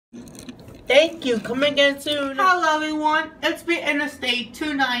Thank you. Come again soon. Hello everyone, it's me Interstate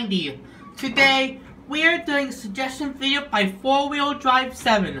 290. Today we are doing a suggestion video by FauxWheelDrive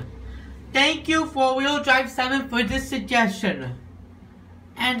 7. Thank you FauxWheelDrive 7 for this suggestion.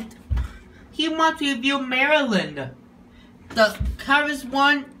 And he wants to review Marilyn, the Cars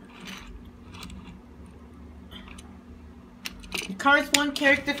 1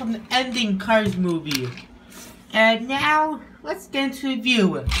 character from the ending Cars movie. And now let's get into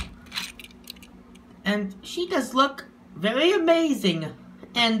review. And she does look very amazing.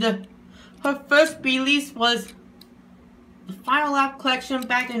 And her first release was the Final Lap collection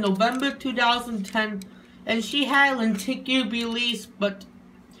back in November 2010. And she had a lenticular release, but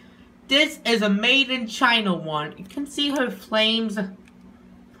this is a made in China one. You can see her flames. Her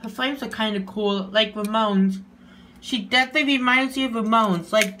flames are kind of cool, like Ramones. She definitely reminds you of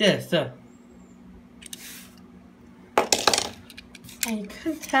Ramones, like this. And you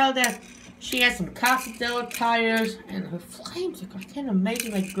can tell that she has some Casadella tires, and her flames are kind of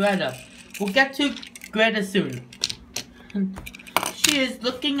amazing like Greta. We'll get to Greta soon. And she is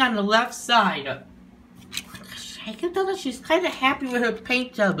looking on the left side. I can tell that she's kind of happy with her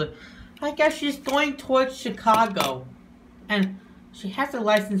paint job. I guess she's going towards Chicago. And she has a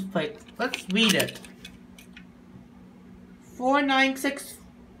license plate. Let's read it.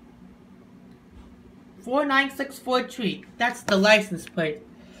 49643. That's the license plate.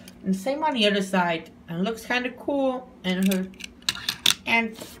 And same on the other side. And it looks kind of cool. And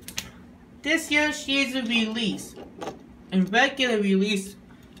this year she is a release. A regular release.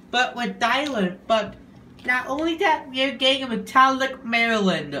 But with Dylan. But not only that, we are getting a Metallic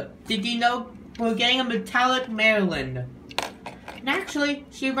Marilyn. Did you know we're getting a Metallic Marilyn? And actually,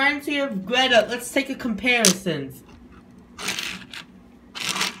 she reminds me of Greta. Let's take a comparison.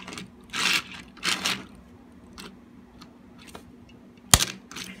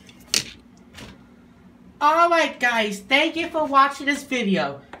 Alright guys, thank you for watching this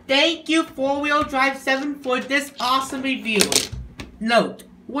video. Thank you FauxWheelDrive 7 for this awesome review. Note,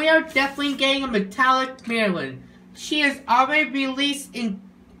 we are definitely getting a Metallic Marilyn. She is already released in,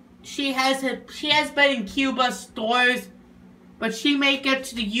 she has been in Cuba stores, but she may get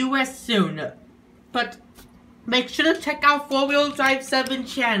to the US soon. But make sure to check out FauxWheelDrive 7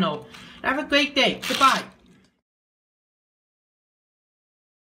 channel. Have a great day. Goodbye.